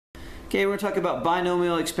Okay, we're going to talk about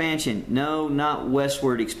binomial expansion. No, not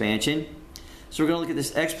westward expansion. So we're going to look at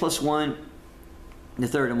this x plus 1 the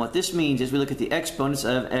third. And what this means is we look at the exponents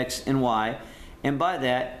of x and y. And by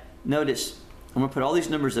that, notice, I'm going to put all these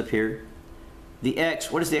numbers up here. The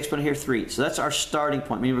x, what is the exponent here? 3. So that's our starting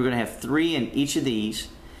point, meaning we're going to have 3 in each of these.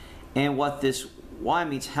 And what this y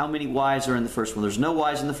means, how many y's are in the first one. There's no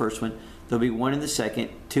y's in the first one. There'll be 1 in the second,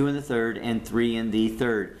 2 in the third, and 3 in the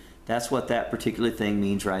third. That's what that particular thing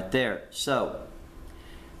means right there. So,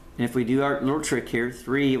 and if we do our little trick here,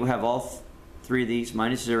 3, we'll have all 3 of these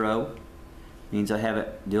minus 0. Means I have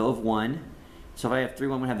a deal of 1. So if I have 3,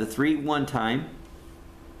 1, I'm going to have the 3 one time.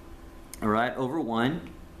 Alright, over 1.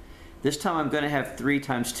 This time I'm going to have 3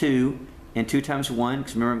 times 2 and 2 times 1,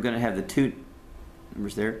 because remember I'm going to have the 2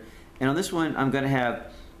 numbers there. And on this one I'm going to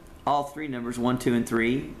have all 3 numbers, 1, 2, and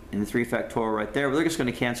 3, and the 3 factorial right there. But they're just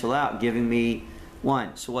going to cancel out, giving me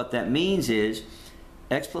 1. So what that means is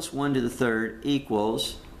x plus 1 to the third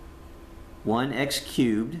equals 1x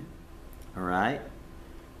cubed, alright,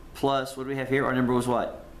 plus, what do we have here? Our number was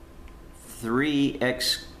what?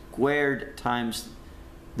 3x squared times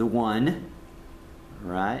the 1,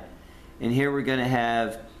 right? And here we're going to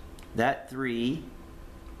have that 3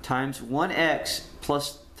 times 1x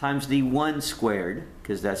plus times the 1 squared,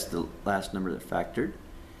 because that's the last number that factored.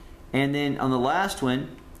 And then on the last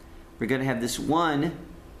one, we're going to have this 1,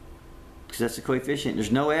 because that's the coefficient.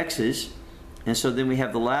 There's no x's. And so then we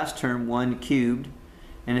have the last term, 1 cubed.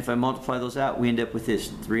 And if I multiply those out, we end up with this,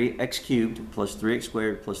 3x cubed plus 3x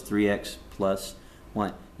squared plus 3x plus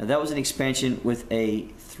 1. Now that was an expansion with a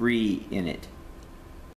 3 in it.